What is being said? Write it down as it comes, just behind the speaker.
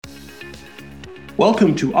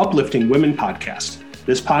Welcome to Uplifting Women Podcast.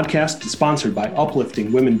 This podcast is sponsored by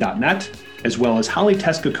upliftingwomen.net, as well as Holly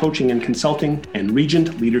Teska Coaching and Consulting and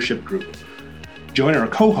Regent Leadership Group. Join our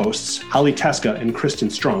co-hosts, Holly Teska and Kristen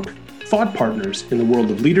Strunk, thought partners in the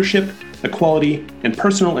world of leadership, equality, and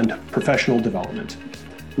personal and professional development.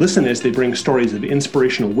 Listen as they bring stories of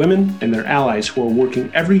inspirational women and their allies who are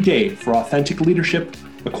working every day for authentic leadership,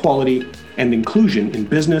 equality, and inclusion in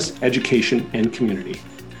business, education, and community.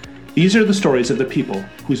 These are the stories of the people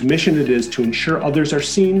whose mission it is to ensure others are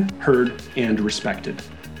seen, heard, and respected.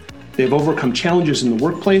 They have overcome challenges in the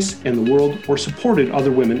workplace and the world or supported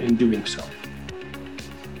other women in doing so.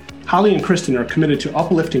 Holly and Kristen are committed to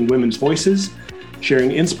uplifting women's voices,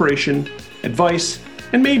 sharing inspiration, advice,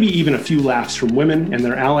 and maybe even a few laughs from women and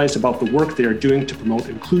their allies about the work they are doing to promote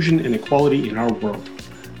inclusion and equality in our world.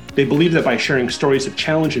 They believe that by sharing stories of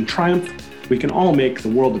challenge and triumph, we can all make the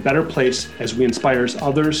world a better place as we inspire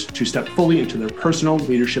others to step fully into their personal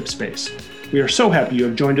leadership space. We are so happy you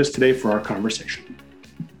have joined us today for our conversation.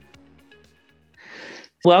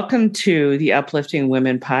 Welcome to the Uplifting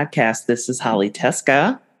Women Podcast. This is Holly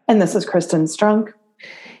Teska. And this is Kristen Strunk.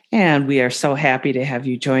 And we are so happy to have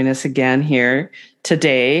you join us again here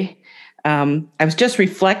today. I was just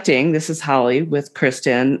reflecting, this is Holly with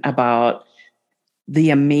Kristen, about the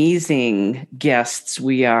amazing guests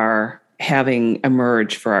we are having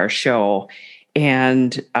emerge for our show.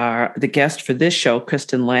 And the guest for this show,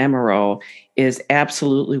 Kristen Lamoureux, is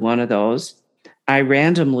absolutely one of those. I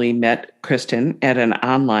randomly met Kristen at an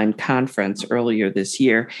online conference earlier this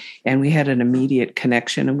year, and we had an immediate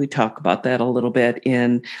connection, and we talk about that a little bit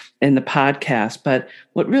in the podcast. But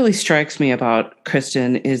what really strikes me about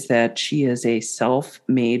Kristen is that she is a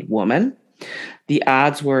self-made woman. The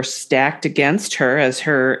odds were stacked against her as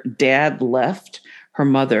her dad left her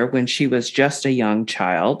mother when she was just a young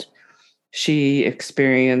child. She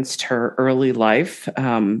experienced her early life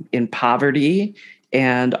in poverty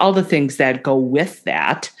and all the things that go with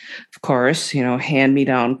that. Of course,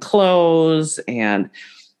 hand-me-down clothes and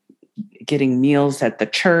getting meals at the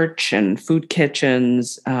church and food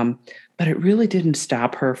kitchens. But it really didn't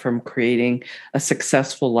stop her from creating a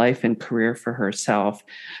successful life and career for herself.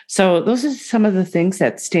 So those are some of the things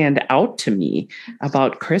that stand out to me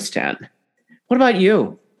about Kristen. What about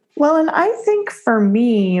you? Well, and I think for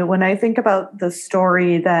me, when I think about the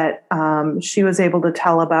story that she was able to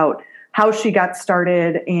tell about how she got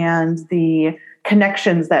started and the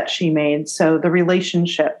connections that she made, so the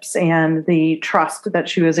relationships and the trust that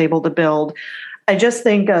she was able to build, I just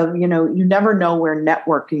think of, you never know where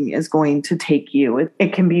networking is going to take you.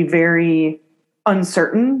 It can be very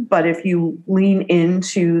uncertain, but if you lean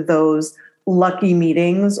into those lucky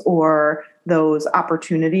meetings or those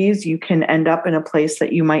opportunities, you can end up in a place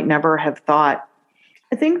that you might never have thought.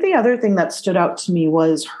 I think the other thing that stood out to me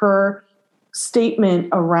was her statement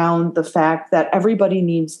around the fact that everybody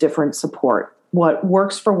needs different support. What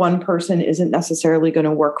works for one person isn't necessarily going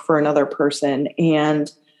to work for another person,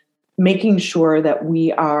 and making sure that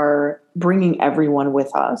we are bringing everyone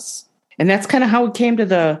with us. And that's kind of how it came to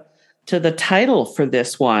the title for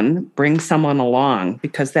this one, Bring Someone Along,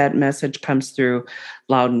 because that message comes through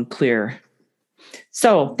loud and clear.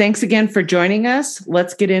 So thanks again for joining us.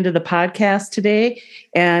 Let's get into the podcast today.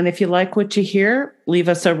 And if you like what you hear, leave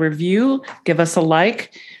us a review, give us a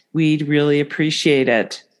like. We'd really appreciate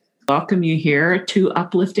it. Welcome you here to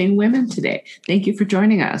Uplifting Women today. Thank you for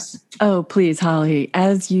joining us. Oh, please, Holly.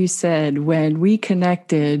 As you said, when we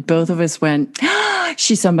connected, both of us went,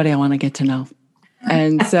 she's somebody I want to get to know.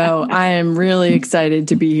 And so I am really excited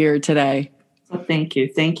to be here today. Well, thank you.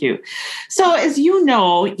 Thank you. So as you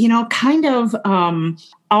know, kind of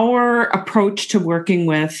our approach to working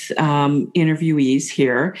with interviewees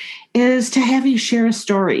here is to have you share a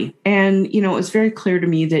story. And, it's very clear to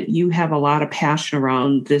me that you have a lot of passion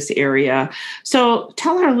around this area. So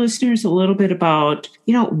tell our listeners a little bit about,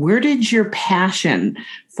 where did your passion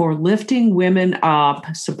for lifting women up,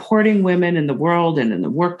 supporting women in the world and in the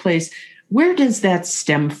workplace, where does that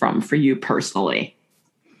stem from for you personally?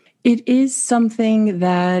 It is something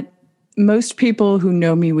that most people who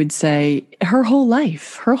know me would say her whole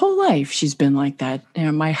life, she's been like that.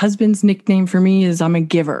 My husband's nickname for me is I'm a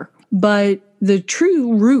giver. But the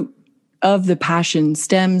true root of the passion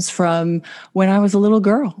stems from when I was a little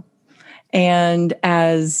girl. And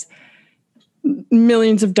as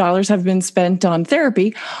millions of dollars have been spent on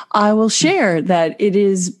therapy, I will share that it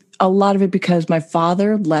is a lot of it because my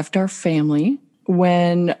father left our family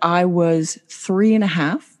when I was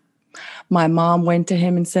 3.5. My mom went to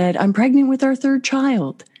him and said, I'm pregnant with our third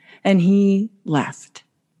child. And he left.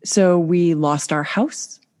 So we lost our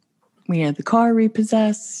house. We had the car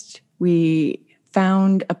repossessed. We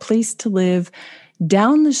found a place to live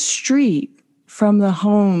Down the street from the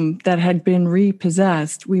home that had been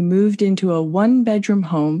repossessed, we moved into a 1-bedroom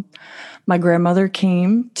home. My grandmother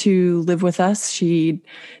came to live with us. She'd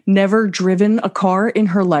never driven a car in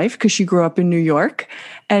her life because she grew up in New York.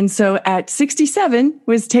 And so at 67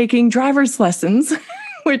 was taking driver's lessons,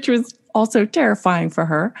 which was also terrifying for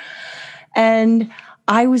her. And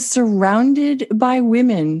I was surrounded by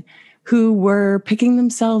women who were picking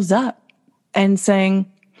themselves up and saying,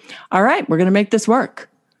 all right, we're going to make this work.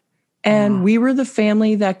 And we were the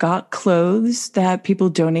family that got clothes that people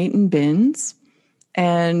donate in bins.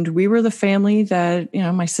 And we were the family that,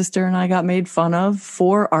 my sister and I got made fun of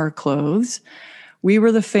for our clothes. We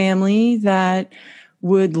were the family that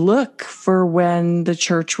would look for when the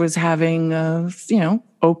church was having a,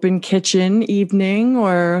 open kitchen evening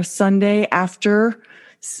or Sunday after,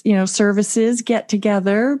 services get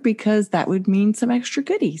together, because that would mean some extra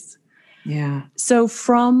goodies. Yeah. So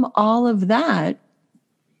from all of that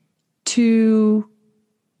to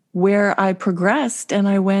where I progressed, and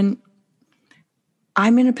I went,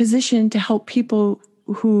 I'm in a position to help people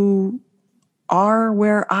who are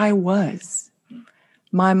where I was.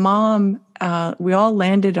 My mom, we all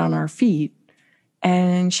landed on our feet,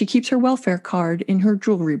 and she keeps her welfare card in her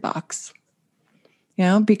jewelry box,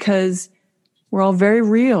 because we're all very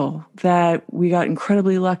real that we got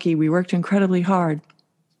incredibly lucky. We worked incredibly hard.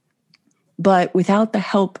 But without the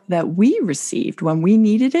help that we received when we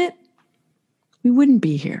needed it, we wouldn't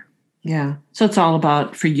be here. Yeah. So it's all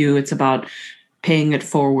about, for you, it's about paying it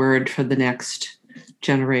forward for the next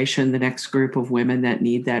generation, the next group of women that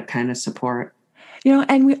need that kind of support.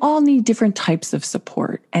 And we all need different types of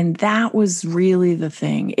support. And that was really the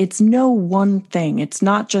thing. It's no one thing. It's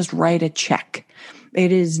not just write a check.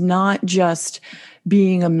 It is not just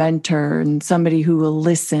being a mentor and somebody who will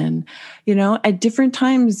listen. At different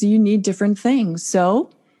times, you need different things. So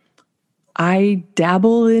I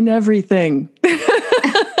dabble in everything.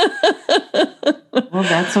 Well,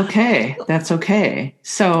 that's okay. That's okay.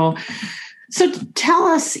 So tell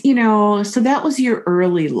us, so that was your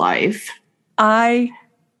early life. I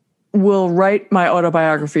will write my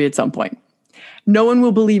autobiography at some point. No one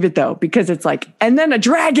will believe it though, because it's like, and then a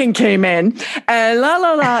dragon came in and la,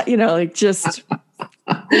 la, la, just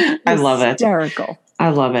I love it. Hysterical. I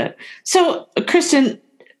love it. So Kristen,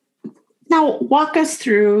 now walk us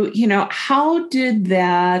through, how did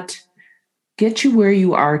that get you where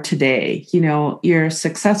you are today? You're a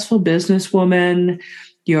successful businesswoman.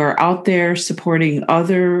 You're out there supporting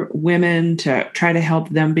other women to try to help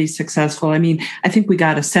them be successful. I mean, I think we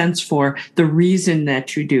got a sense for the reason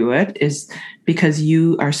that you do it is because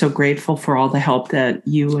you are so grateful for all the help that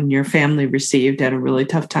you and your family received at a really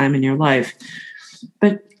tough time in your life.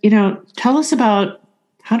 But, tell us about,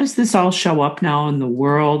 how does this all show up now in the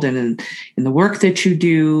world and in the work that you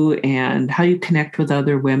do and how you connect with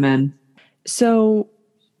other women? So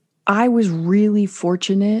I was really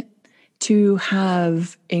fortunate to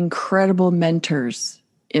have incredible mentors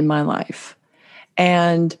in my life.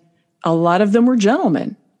 And a lot of them were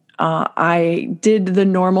gentlemen. I did the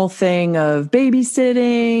normal thing of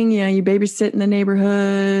babysitting. You babysit in the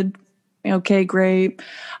neighborhood. Okay, great.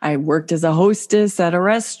 I worked as a hostess at a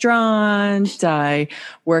restaurant. I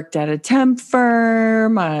worked at a temp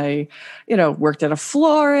firm. I, worked at a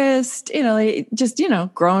florist, just,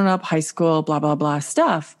 growing up, high school, blah, blah, blah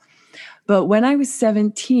stuff. But when I was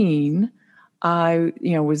 17, I,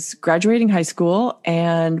 was graduating high school,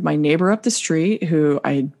 and my neighbor up the street, who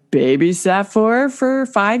I babysat for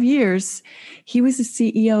 5 years, he was the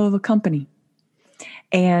CEO of a company.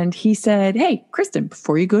 And he said, hey, Kristen,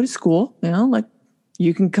 before you go to school,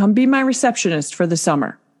 you can come be my receptionist for the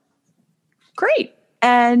summer. Great.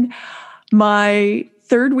 And my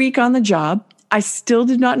third week on the job, I still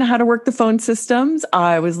did not know how to work the phone systems.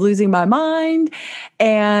 I was losing my mind.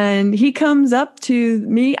 And he comes up to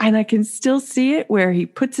me, and I can still see it, where he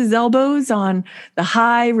puts his elbows on the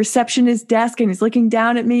high receptionist desk, and he's looking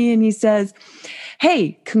down at me, and he says,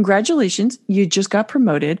 hey, congratulations, you just got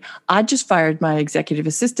promoted. I just fired my executive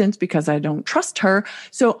assistant because I don't trust her.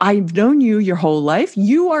 So I've known you your whole life.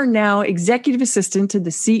 You are now executive assistant to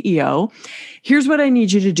the CEO. Here's what I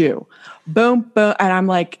need you to do. Boom, boom. And I'm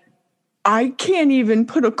like, I can't even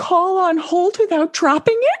put a call on hold without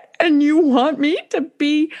dropping it. And you want me to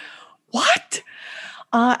be what?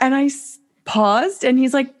 And I paused, and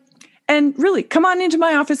he's like, and really, come on into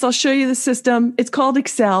my office. I'll show you the system. It's called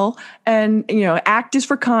Excel, and ACT is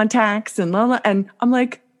for contacts, and blah, blah. And I'm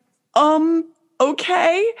like,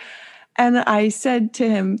 okay. And I said to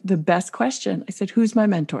him the best question. I said, who's my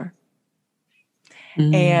mentor?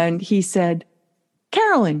 Mm-hmm. And he said,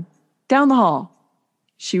 Carolyn, down the hall.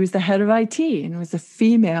 She was the head of IT, and it was a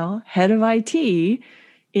female head of IT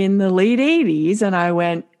in the late 80s. And I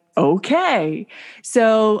went, okay.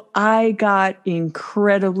 So I got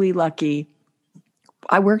incredibly lucky.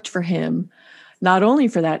 I worked for him not only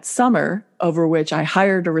for that summer, over which I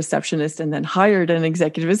hired a receptionist and then hired an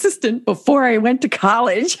executive assistant before I went to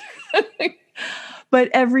college, but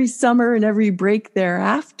every summer and every break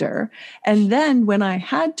thereafter. And then when I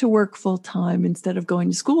had to work full time instead of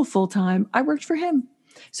going to school full time, I worked for him.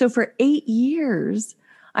 So for 8 years,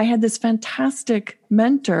 I had this fantastic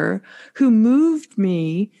mentor who moved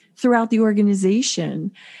me throughout the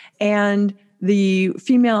organization. And the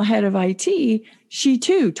female head of IT, she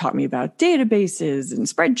too taught me about databases and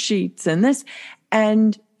spreadsheets and this.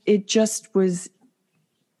 And it just was,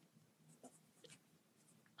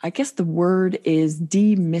 I guess the word is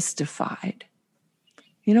demystified.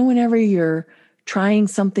 You know, whenever you're trying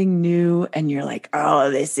something new and you're like,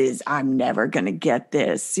 oh, I'm never going to get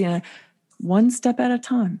this, one step at a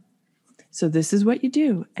time. So this is what you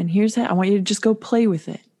do. And here's how I want you to just go play with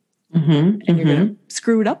it. And you're going to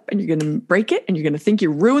screw it up and you're going to break it and you're going to think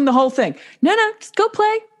you ruined the whole thing. No, just go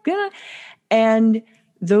play. And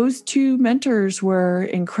those two mentors were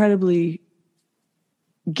incredibly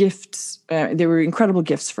gifts. They were incredible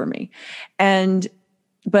gifts for me.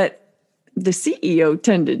 But the CEO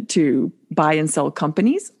tended to buy and sell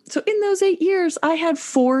companies. So in those 8 years, I had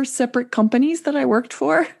 4 separate companies that I worked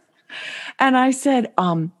for. And I said,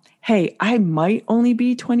 hey, I might only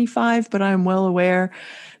be 25, but I'm well aware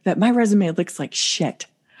that my resume looks like shit.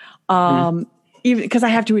 Even because I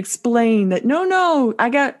have to explain that, no, I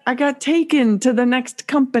got taken to the next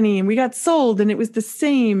company and we got sold and it was the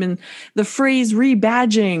same. And the phrase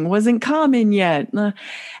rebadging wasn't common yet.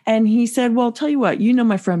 And he said, well, tell you what,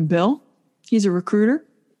 my friend Bill, he's a recruiter.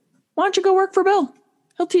 Why don't you go work for Bill?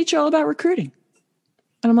 He'll teach you all about recruiting.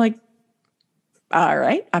 And I'm like, all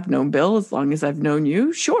right, I've known Bill as long as I've known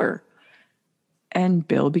you. Sure. And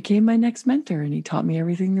Bill became my next mentor and he taught me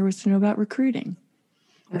everything there was to know about recruiting.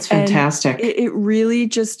 That's fantastic. And it really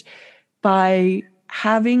just, by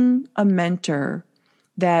having a mentor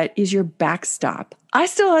that is your backstop. I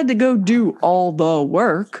still had to go do all the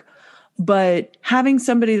work, but having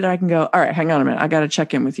somebody that I can go, all right, hang on a minute, I got to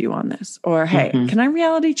check in with you on this. Or, hey, can I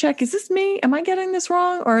reality check? Is this me? Am I getting this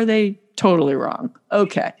wrong? Or are they totally wrong?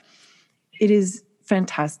 Okay. It is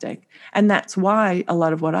fantastic. And that's why a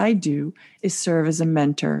lot of what I do is serve as a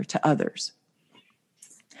mentor to others.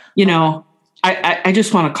 I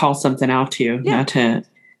just want to call something out to you. Yeah. Not to,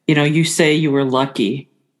 you say you were lucky.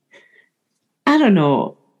 I don't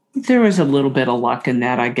know. There was a little bit of luck in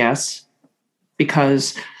that, I guess,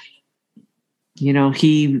 because,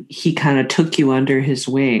 he kind of took you under his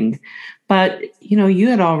wing. But, you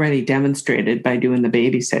had already demonstrated by doing the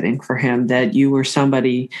babysitting for him that you were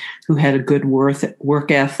somebody who had a good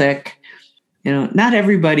work ethic. Not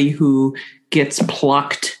everybody who gets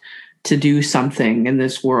plucked to do something in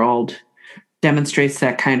this world demonstrates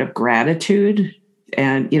that kind of gratitude.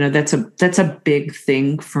 And, that's a big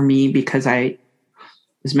thing for me because as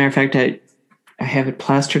a matter of fact, I have it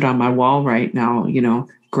plastered on my wall right now.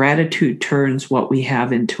 Gratitude turns what we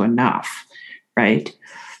have into enough, right?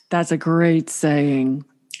 That's a great saying.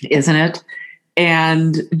 Isn't it?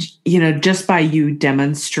 And, just by you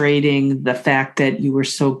demonstrating the fact that you were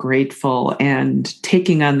so grateful and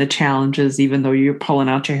taking on the challenges, even though you're pulling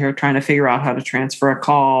out your hair, trying to figure out how to transfer a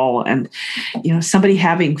call and, somebody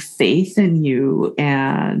having faith in you.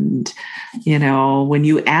 And, when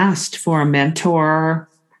you asked for a mentor,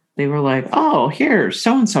 they were like, oh, here,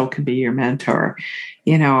 so-and-so can be your mentor.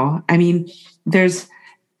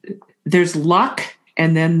 There's luck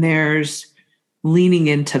and then there's leaning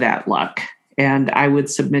into that luck. And I would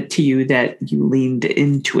submit to you that you leaned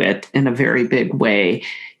into it in a very big way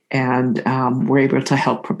and were able to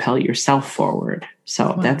help propel yourself forward.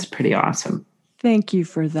 So That's pretty awesome. Thank you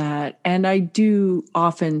for that. And I do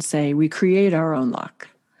often say we create our own luck,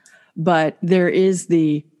 but there is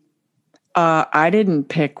I didn't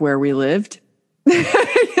pick where we lived.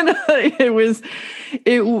 There was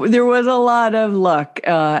a lot of luck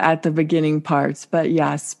at the beginning parts, but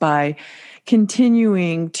yes, by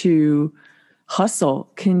continuing to hustle,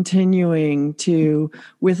 continuing to,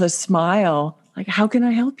 with a smile, like, how can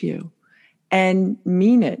I help you? And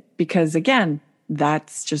mean it, because again,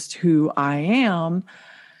 that's just who I am.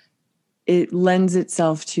 It lends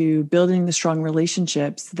itself to building the strong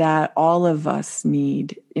relationships that all of us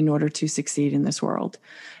need in order to succeed in this world.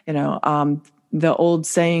 The old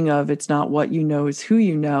saying of it's not what you know, it's who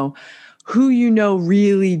you know. Who you know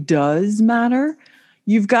really does matter.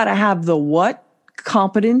 You've got to have the what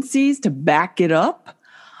competencies to back it up.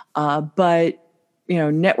 But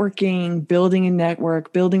networking, building a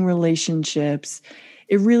network, building relationships,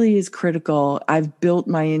 it really is critical. I've built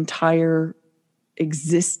my entire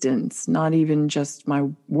existence, not even just my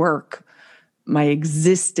work, my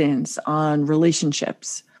existence on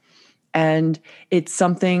relationships. And it's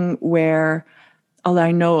something where, although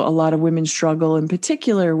I know a lot of women struggle in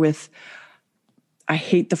particular with, I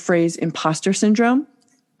hate the phrase imposter syndrome.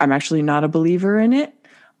 I'm actually not a believer in it.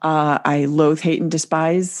 I loathe, hate, and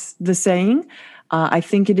despise the saying. I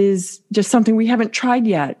think it is just something we haven't tried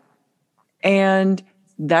yet. And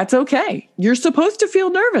that's okay. You're supposed to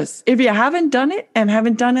feel nervous if you haven't done it and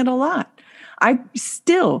haven't done it a lot. I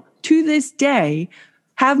still, to this day,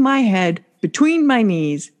 have my head between my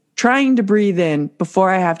knees, trying to breathe in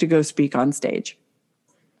before I have to go speak on stage.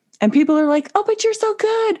 And people are like, oh, but you're so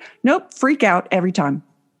good. Nope, freak out every time.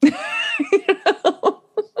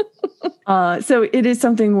 So it is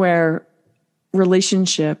something where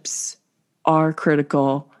relationships are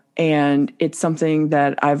critical. And it's something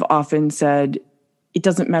that I've often said, it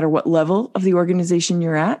doesn't matter what level of the organization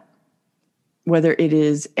you're at, whether it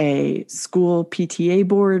is a school PTA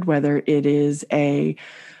board, whether it is a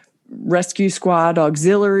rescue squad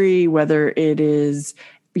auxiliary, whether it is,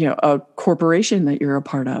 a corporation that you're a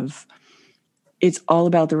part of. It's all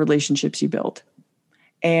about the relationships you build.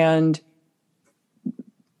 And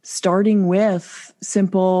starting with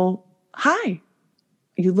simple, hi,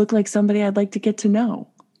 you look like somebody I'd like to get to know.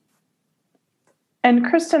 And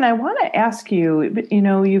Kristen, I want to ask you,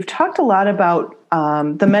 you've talked a lot about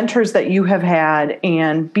the mentors that you have had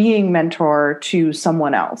and being mentor to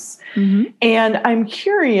someone else. Mm-hmm. And I'm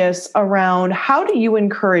curious around, how do you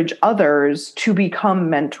encourage others to become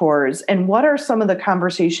mentors? And what are some of the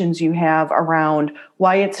conversations you have around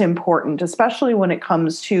why it's important, especially when it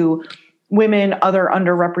comes to women, other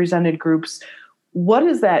underrepresented groups? What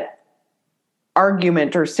is that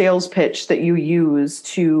argument or sales pitch that you use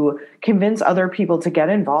to convince other people to get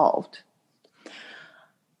involved?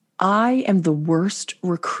 I am the worst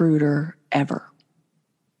recruiter ever.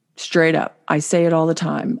 Straight up. I say it all the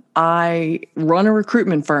time. I run a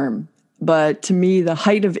recruitment firm, but to me, the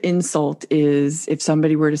height of insult is if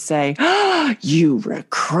somebody were to say, oh, you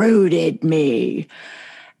recruited me.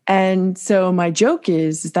 And so my joke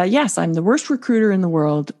is that, yes, I'm the worst recruiter in the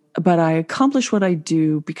world, but I accomplish what I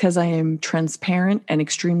do because I am transparent and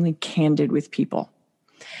extremely candid with people.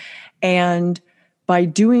 And by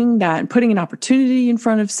doing that and putting an opportunity in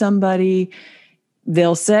front of somebody,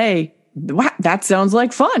 they'll say, wow, that sounds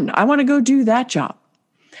like fun. I want to go do that job.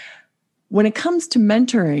 When it comes to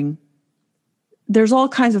mentoring, there's all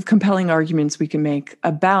kinds of compelling arguments we can make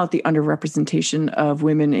about the underrepresentation of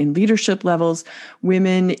women in leadership levels,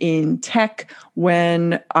 women in tech.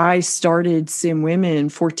 When I started Sim Women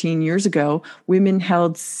 14 years ago, women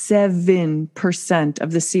held 7%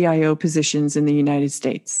 of the CIO positions in the United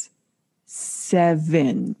States.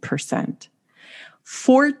 7%.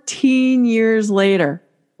 14 years later,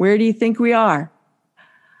 where do you think we are?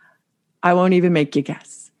 I won't even make you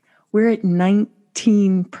guess. We're at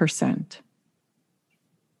 19%.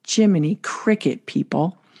 Jiminy cricket,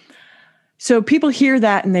 people. So people hear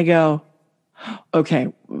that and they go,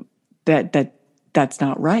 okay, that's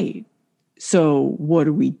not right. So what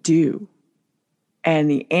do we do? And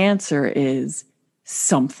the answer is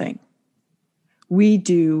something. We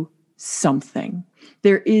do something.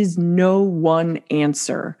 There is no one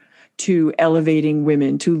answer to elevating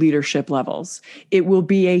women to leadership levels. It will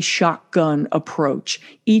be a shotgun approach.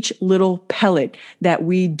 Each little pellet that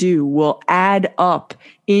we do will add up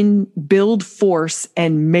in build force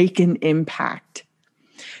and make an impact.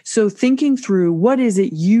 So thinking through, what is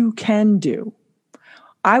it you can do?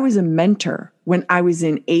 I was a mentor when I was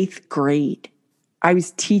in 8th grade. I was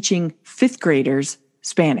teaching 5th graders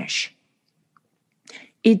Spanish.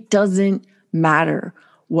 It doesn't matter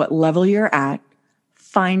what level you're at.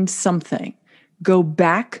 Find something. Go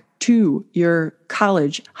back to your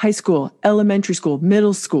college, high school, elementary school,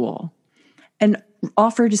 middle school, and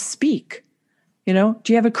offer to speak. Do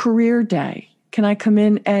you have a career day? Can I come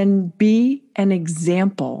in and be an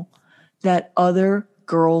example that other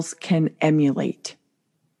girls can emulate?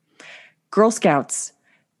 Girl Scouts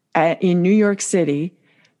in New York City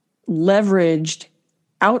leveraged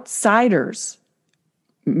outsiders,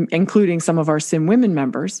 including some of our Sim Women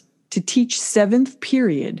members, to teach 7th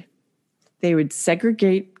period. They would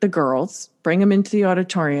segregate the girls, bring them into the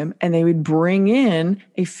auditorium, and they would bring in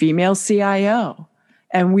a female CIO.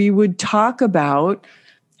 And we would talk about,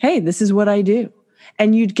 hey, this is what I do.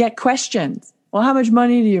 And you'd get questions. Well, how much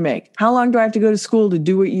money do you make? How long do I have to go to school to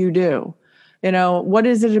do what you do? What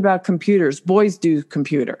is it about computers? Boys do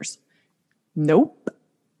computers. Nope.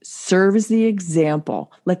 serve as the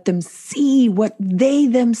example. Let them see what they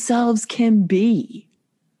themselves can be.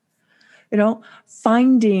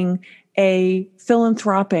 Finding a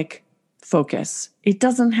philanthropic focus. It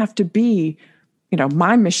doesn't have to be,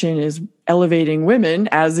 my mission is elevating women,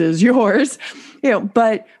 as is yours,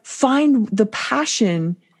 but find the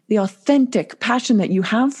passion, the authentic passion that you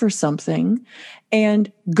have for something,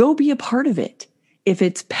 and go be a part of it. If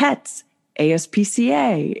it's pets,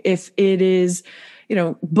 ASPCA. If it is,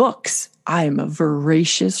 books, I'm a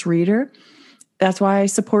voracious reader. That's why I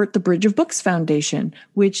support the Bridge of Books Foundation,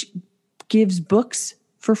 which gives books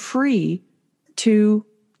for free to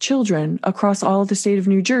children across all of the state of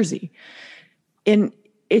New Jersey. And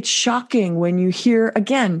it's shocking when you hear,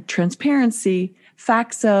 again, transparency,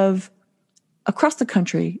 facts of across the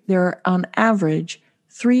country, there are on average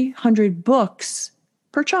 300 books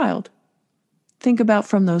per child. Think about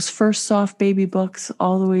from those first soft baby books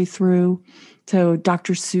all the way through to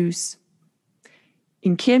Dr. Seuss.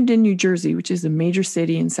 In Camden, New Jersey, which is a major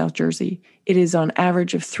city in South Jersey, it is on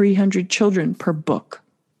average of 300 children per book.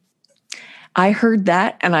 I heard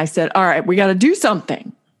that and I said, all right, we got to do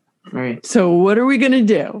something. Right. So what are we going to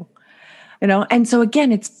do? And so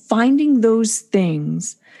again, it's finding those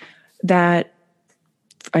things that,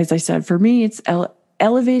 as I said, for me, it's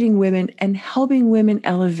elevating women and helping women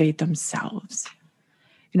elevate themselves,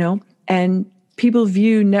 and people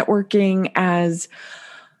view networking as,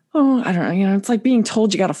 I don't know, it's like being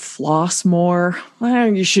told you got to floss more.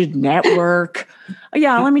 You should network.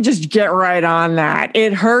 Yeah, let me just get right on that.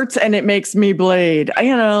 It hurts and it makes me bleed.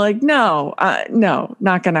 No,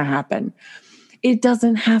 not going to happen. It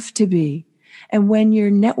doesn't have to be. And when you're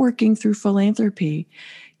networking through philanthropy,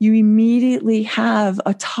 you immediately have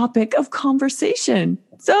a topic of conversation.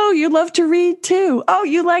 So you love to read too. Oh,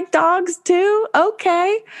 you like dogs too?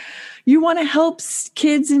 Okay. You want to help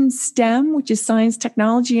kids in STEM, which is science,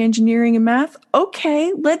 technology, engineering, and math?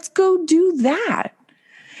 Okay, let's go do that.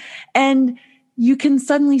 And you can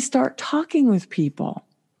suddenly start talking with people.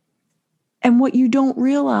 And what you don't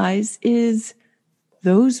realize is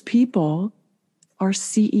those people are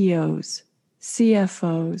CEOs,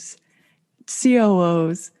 CFOs,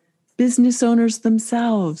 COOs, business owners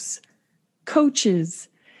themselves, coaches.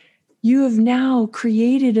 You have now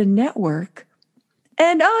created a network.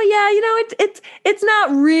 And it's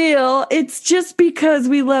not real. It's just because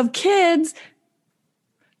we love kids.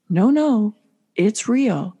 No, it's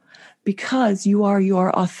real because you are your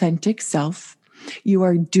authentic self. You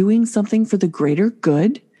are doing something for the greater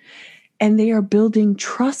good, and they are building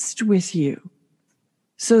trust with you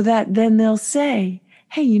so that then they'll say,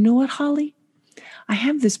 hey, you know what, Holly? I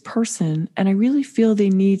have this person and I really feel they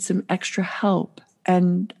need some extra help.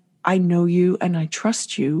 And I know you and I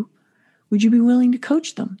trust you. Would you be willing to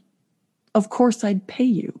coach them? Of course, I'd pay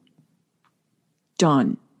you.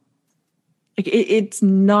 Done. It's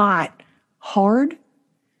not hard.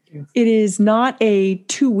 Yeah. It is not a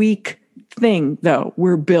 2-week thing, though.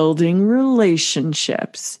 We're building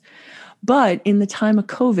relationships. But in the time of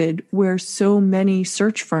COVID, where so many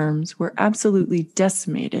search firms were absolutely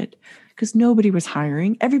decimated because nobody was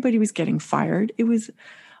hiring, everybody was getting fired. It was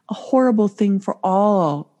a horrible thing for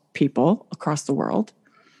all people across the world.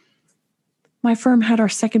 My firm had our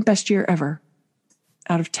second best year ever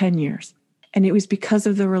out of 10 years. And it was because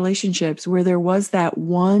of the relationships where there was that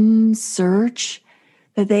one search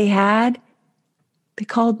that they had. They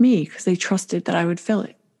called me because they trusted that I would fill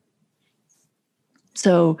it.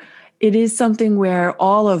 So it is something where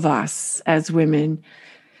all of us as women,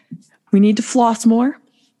 we need to floss more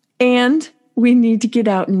and we need to get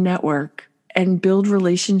out and network and build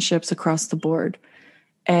relationships across the board.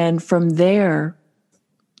 And from there,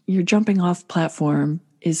 your jumping off platform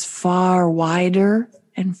is far wider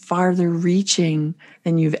and farther reaching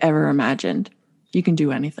than you've ever imagined. You can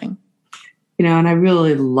do anything. And I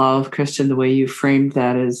really love, Kristen, the way you framed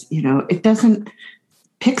that is, it doesn't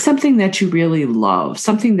pick something that you really love,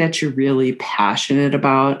 something that you're really passionate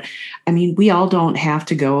about. I mean, we all don't have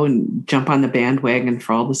to go and jump on the bandwagon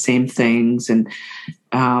for all the same things. And,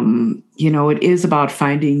 it is about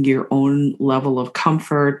finding your own level of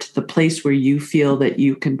comfort, the place where you feel that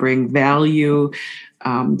you can bring value,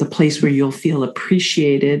 the place where you'll feel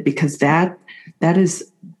appreciated, because that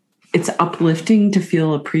is, it's uplifting to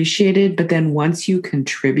feel appreciated. But then once you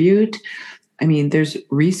contribute, I mean, there's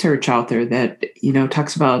research out there that,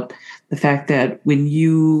 talks about the fact that when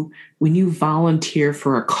you volunteer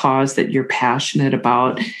for a cause that you're passionate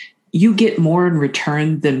about, you get more in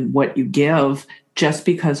return than what you give, just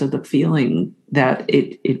because of the feeling that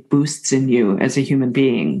it boosts in you as a human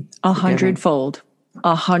being. 100-fold.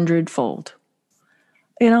 100-fold.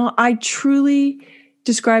 I truly,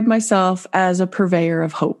 describe myself as a purveyor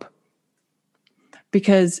of hope,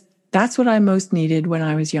 because that's what I most needed when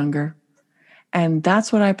I was younger. And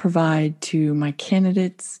that's what I provide to my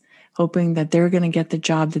candidates, hoping that they're going to get the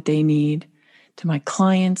job that they need, to my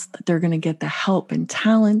clients, that they're going to get the help and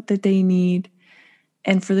talent that they need,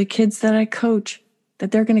 and for the kids that I coach,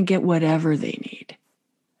 that they're going to get whatever they need.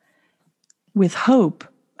 With hope,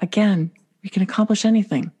 again, we can accomplish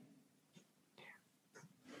anything.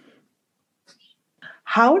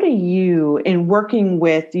 How do you, in working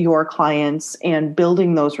with your clients and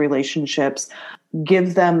building those relationships,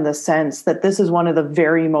 give them the sense that this is one of the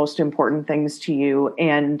very most important things to you?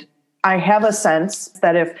 And I have a sense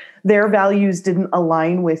that if their values didn't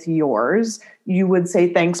align with yours, you would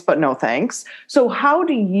say thanks, but no thanks. So how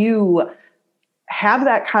do you have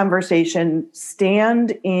that conversation,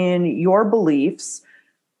 stand in your beliefs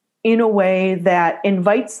in a way that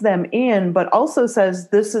invites them in, but also says,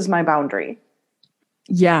 this is my boundary?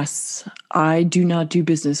 Yes, I do not do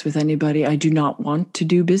business with anybody I do not want to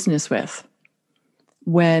do business with.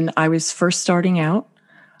 When I was first starting out,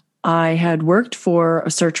 I had worked for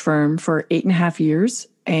a search firm for 8.5 years,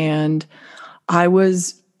 and I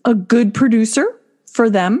was a good producer for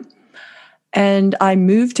them. And I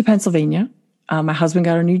moved to Pennsylvania. My husband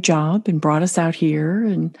got a new job and brought us out here,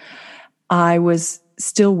 and I was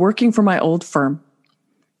still working for my old firm.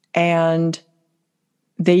 And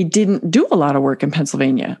they didn't do a lot of work in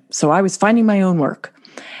Pennsylvania. So I was finding my own work,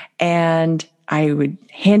 and I would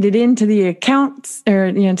hand it in to the accounts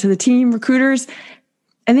or to the team recruiters,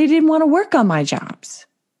 and they didn't want to work on my jobs.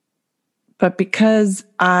 But because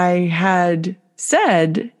I had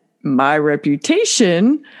said, my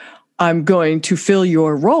reputation, I'm going to fill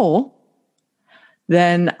your role,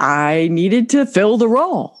 then I needed to fill the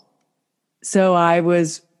role. So I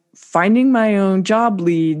was finding my own job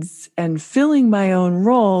leads and filling my own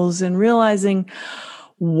roles and realizing,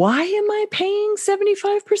 why am I paying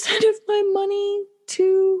 75% of my money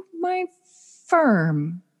to my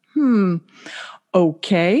firm?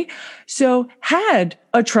 Okay. So had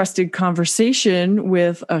a trusted conversation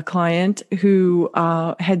with a client who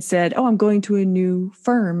had said, I'm going to a new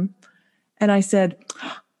firm. And I said,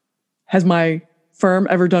 has my firm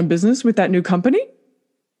ever done business with that new company?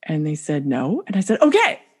 And they said, no. And I said,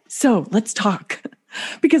 okay, so let's talk,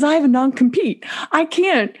 because I have a non-compete. I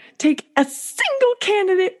can't take a single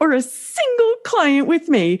candidate or a single client with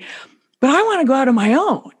me, but I want to go out on my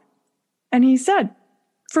own. And he said,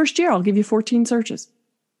 first year, I'll give you 14 searches.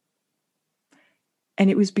 And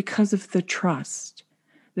it was because of the trust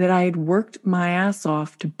that I had worked my ass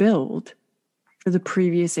off to build for the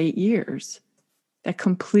previous 8 years that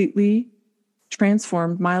completely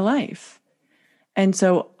transformed my life. And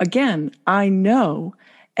so again, I know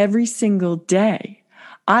every single day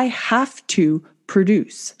I have to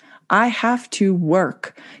produce. I have to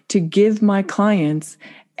work to give my clients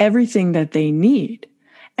everything that they need.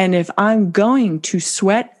 And if I'm going to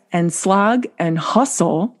sweat and slog and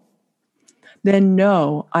hustle, then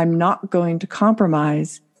no, I'm not going to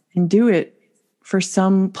compromise and do it for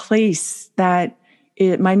some place that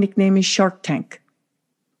my nickname is Shark Tank.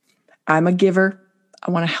 I'm a giver. I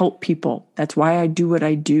want to help people. That's why I do what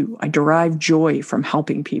I do. I derive joy from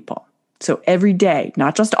helping people. So every day,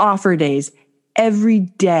 not just offer days, every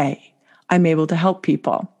day I'm able to help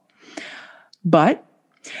people. But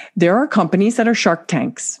there are companies that are Shark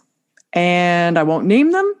Tanks, and I won't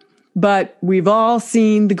name them, but we've all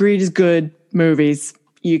seen the Greed is Good movies.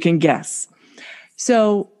 You can guess.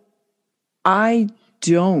 So I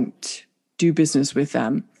don't do business with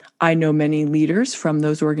them. I know many leaders from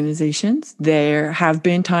those organizations. There have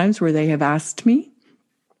been times where they have asked me,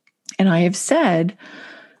 and I have said,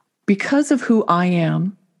 because of who I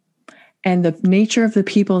am and the nature of the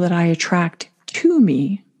people that I attract to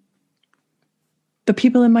me, the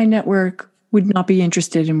people in my network would not be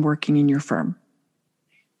interested in working in your firm.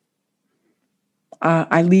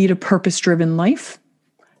 I lead a purpose-driven life.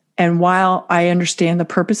 And while I understand the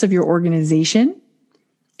purpose of your organization,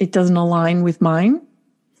 it doesn't align with mine.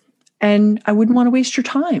 And I wouldn't want to waste your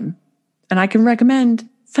time. And I can recommend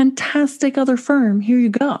fantastic other firm. Here you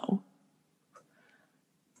go.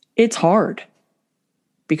 It's hard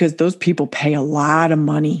because those people pay a lot of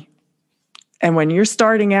money. And when you're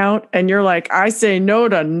starting out and you're like, I say no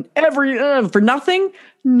to every, for nothing.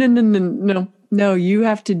 No, you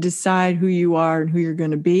have to decide who you are and who you're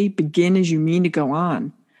going to be. Begin as you mean to go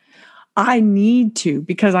on. I need to,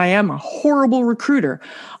 because I am a horrible recruiter.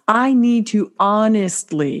 I need to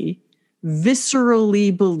honestly,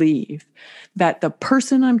 viscerally believe that the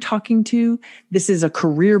person I'm talking to, this is a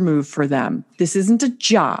career move for them. This isn't a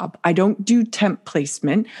job. I don't do temp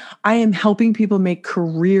placement. I am helping people make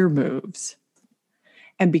career moves.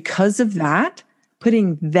 And because of that,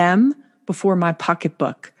 putting them before my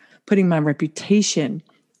pocketbook, putting my reputation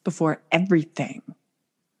before everything,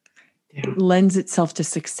 it lends itself to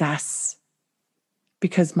success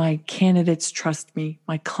because my candidates trust me,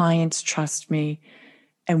 my clients trust me.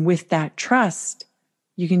 And with that trust,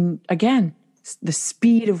 you can, again, the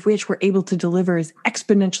speed of which we're able to deliver is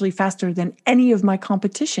exponentially faster than any of my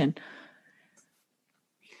competition.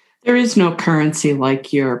 There is no currency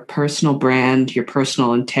like your personal brand, your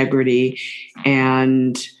personal integrity,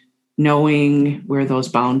 and knowing where those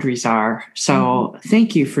boundaries are. So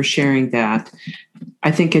thank you for sharing that.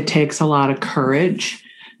 I think it takes a lot of courage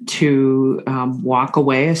to walk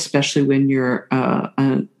away, especially when you're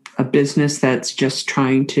a business that's just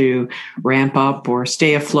trying to ramp up or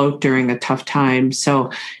stay afloat during a tough time.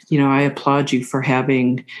 So, I applaud you for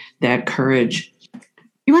having that courage.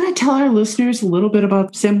 You want to tell our listeners a little bit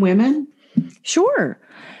about Sim Women? Sure.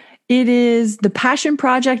 It is the passion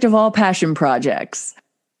project of all passion projects.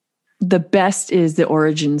 The best is the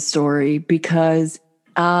origin story because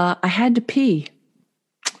I had to pee.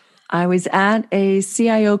 I was at a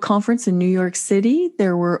CIO conference in New York City.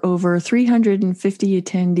 There were over 350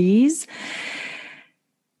 attendees.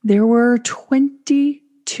 There were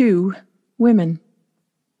 22 women.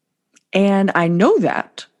 And I know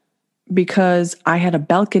that because I had a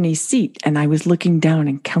balcony seat and I was looking down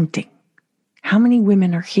and counting. How many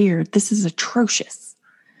women are here? This is atrocious.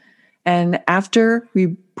 And after we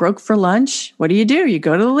broke for lunch, what do? You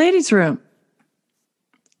go to the ladies' room.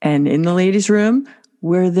 And in the ladies' room,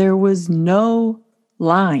 where there was no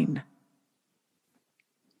line.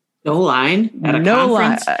 No line at a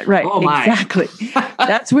conference? Right, oh my. Exactly.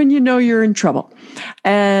 That's when you know you're in trouble.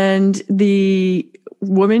 And the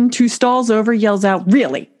woman 2 stalls over yells out,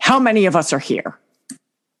 "Really? How many of us are here?"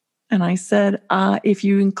 And I said, if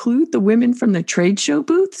you include the women from the trade show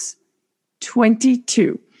booths,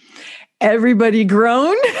 22. Everybody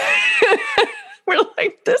groaned. We're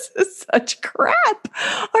like, this is such crap.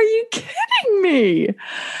 Are you kidding me?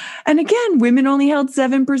 And again, women only held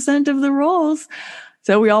 7% of the roles.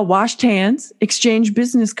 So we all washed hands, exchanged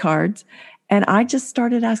business cards, and I just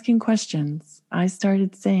started asking questions. I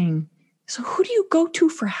started saying, so who do you go to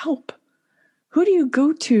for help? Who do you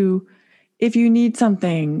go to if you need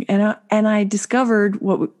something? And I discovered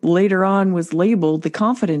what later on was labeled the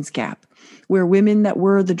confidence gap, where women that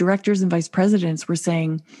were the directors and vice presidents were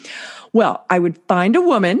saying, well, I would find a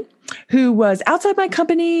woman who was outside my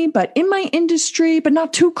company, but in my industry, but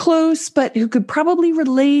not too close, but who could probably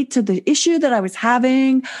relate to the issue that I was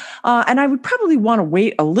having. And I would probably want to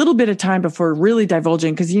wait a little bit of time before really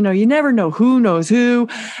divulging, because, you never know who knows who.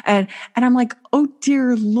 And I'm like, oh,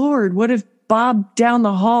 dear Lord, what if Bob down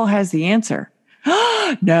the hall has the answer?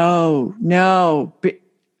 No.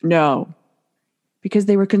 Because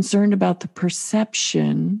they were concerned about the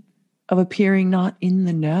perception of appearing not in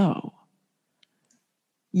the know.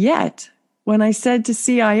 Yet, when I said to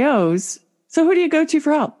CIOs, so who do you go to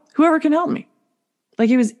for help? Whoever can help me. Like,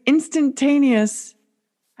 it was instantaneous.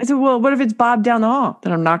 I said, well, what if it's Bob down the hall?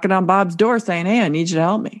 Then I'm knocking on Bob's door saying, hey, I need you to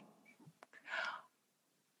help me.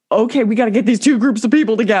 Okay, we got to get these 2 groups of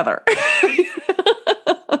people together.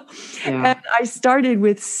 And I started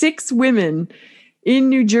with 6 women in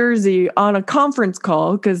New Jersey on a conference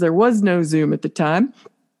call because there was no Zoom at the time.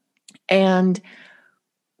 And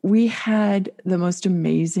we had the most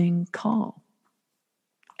amazing call.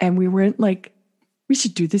 And we were like, we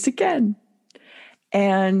should do this again.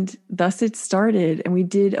 And thus it started. And we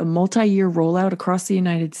did a multi-year rollout across the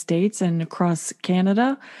United States and across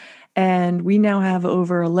Canada. And we now have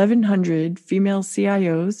over 1,100 female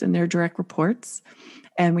CIOs and their direct reports.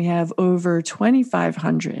 And we have over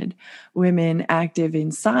 2,500 women active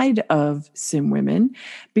inside of Sim Women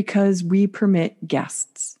because we permit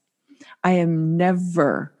guests. I am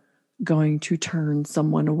never going to turn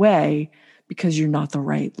someone away because you're not the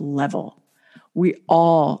right level. We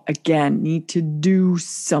all, again, need to do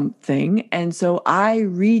something. And so I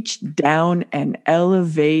reach down and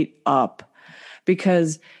elevate up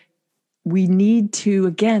because we need to,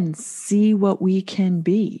 again, see what we can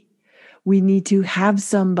be. We need to have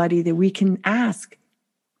somebody that we can ask,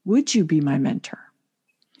 would you be my mentor?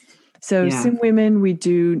 So Sim Women, we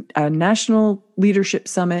do a national leadership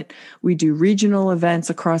summit. We do regional events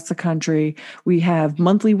across the country. We have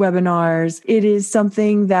monthly webinars. It is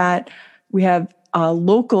something that we have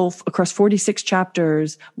local, across 46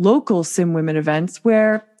 chapters, local Sim Women events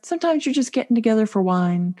where sometimes you're just getting together for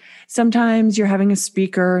wine. Sometimes you're having a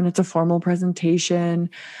speaker and it's a formal presentation.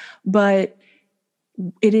 But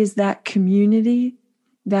it is that community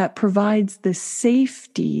that provides the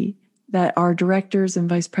safety that our directors and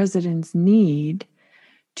vice presidents need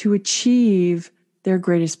to achieve their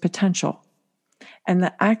greatest potential. And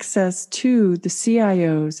the access to the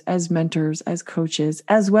CIOs as mentors, as coaches,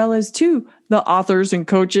 as well as to the authors and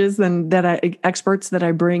coaches and experts that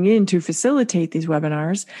I bring in to facilitate these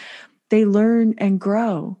webinars, they learn and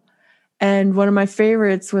grow. And one of my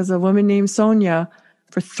favorites was a woman named Sonia.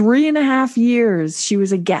 For 3.5 years, she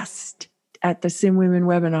was a guest at the Sim Women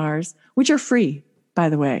webinars, which are free, by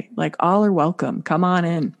the way. Like, all are welcome. Come on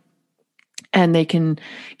in. And they can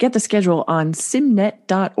get the schedule on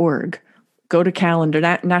simnet.org. Go to calendar,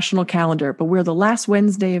 national calendar, but we're the last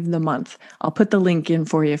Wednesday of the month. I'll put the link in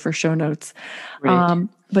for you for show notes. Right.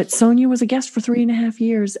 But Sonia was a guest for 3.5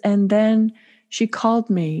 years. And then she called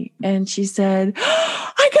me and she said,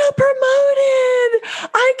 I got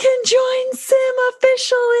promoted. I can join Sim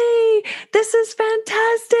officially. This is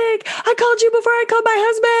fantastic. I called you before I called my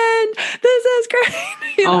husband. This is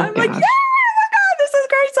great. I'm like, yeah, oh my God, this is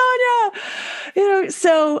great, Sonia.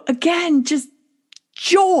 So again, just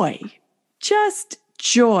joy. Just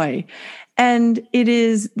joy. And it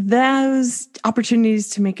is those opportunities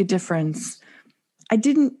to make a difference. I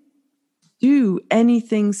didn't do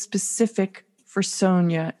anything specific for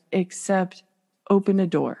Sonia except open a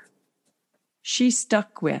door. She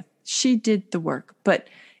did the work, but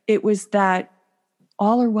it was that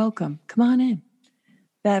all are welcome. Come on in.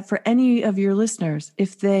 That for any of your listeners,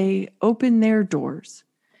 if they open their doors,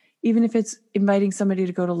 even if it's inviting somebody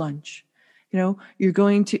to go to lunch, you're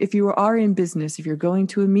going to, if you are in business, if you're going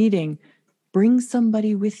to a meeting, bring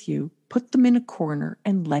somebody with you, put them in a corner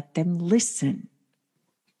and let them listen.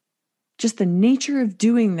 Just the nature of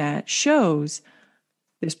doing that shows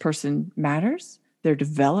this person matters, their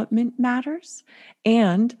development matters,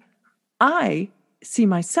 and I see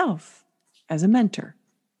myself as a mentor.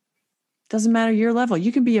 Doesn't matter your level.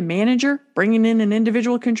 You can be a manager, bringing in an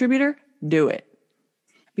individual contributor, do it.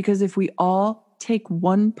 Because if we all take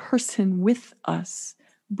one person with us,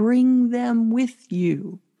 bring them with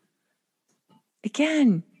you,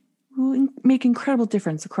 again, we'll make incredible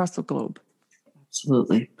difference across the globe.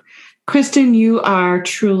 Absolutely. Kristen, you are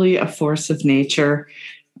truly a force of nature.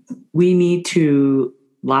 We need to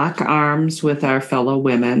lock arms with our fellow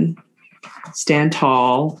women, stand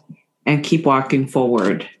tall, and keep walking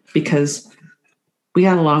forward, because we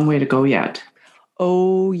got a long way to go yet.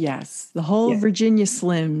 Oh, yes. The whole Virginia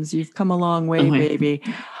Slims, you've come a long way, baby.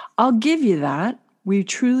 I'll give you that. We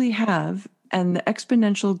truly have. And the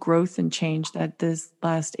exponential growth and change that this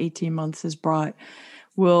last 18 months has brought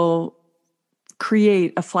will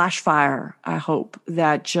create a flash fire, I hope,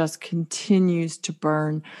 that just continues to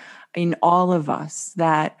burn in all of us,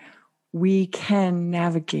 that we can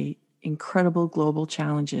navigate incredible global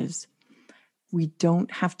challenges. We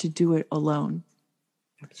don't have to do it alone.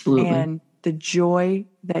 Absolutely. And the joy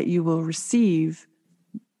that you will receive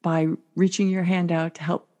by reaching your hand out to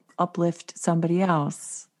help uplift somebody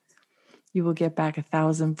else, you will get back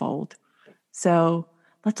 1,000-fold. So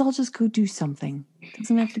let's all just go do something. It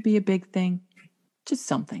doesn't have to be a big thing, just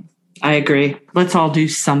something. I agree. Let's all do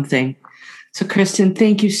something. So Kristen,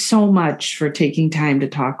 thank you so much for taking time to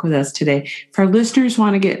talk with us today. If our listeners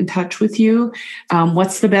want to get in touch with you,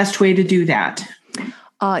 what's the best way to do that?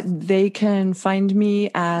 They can find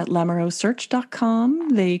me at lamoureuxsearch.com.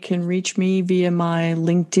 They can reach me via my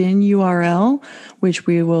LinkedIn URL, which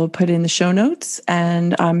we will put in the show notes.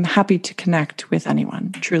 And I'm happy to connect with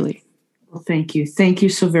anyone, truly. Well, thank you. Thank you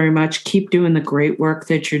so very much. Keep doing the great work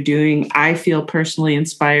that you're doing. I feel personally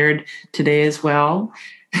inspired today as well.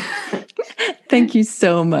 Thank you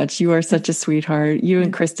so much. You are such a sweetheart. You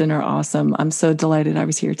and Kristen are awesome. I'm so delighted I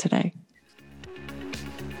was here today.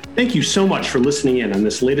 Thank you so much for listening in on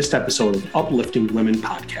this latest episode of Uplifting Women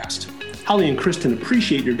Podcast. Holly and Kristen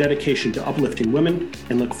appreciate your dedication to uplifting women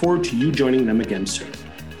and look forward to you joining them again soon.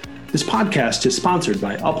 This podcast is sponsored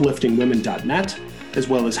by upliftingwomen.net, as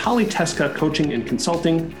well as Holly Teska Coaching and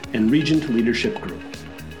Consulting and Regent Leadership Group.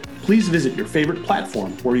 Please visit your favorite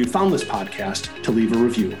platform where you found this podcast to leave a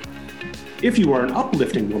review. If you are an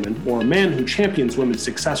uplifting woman or a man who champions women's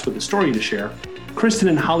success with a story to share, Kristen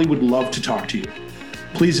and Holly would love to talk to you.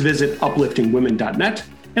 Please visit upliftingwomen.net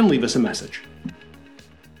and leave us a message.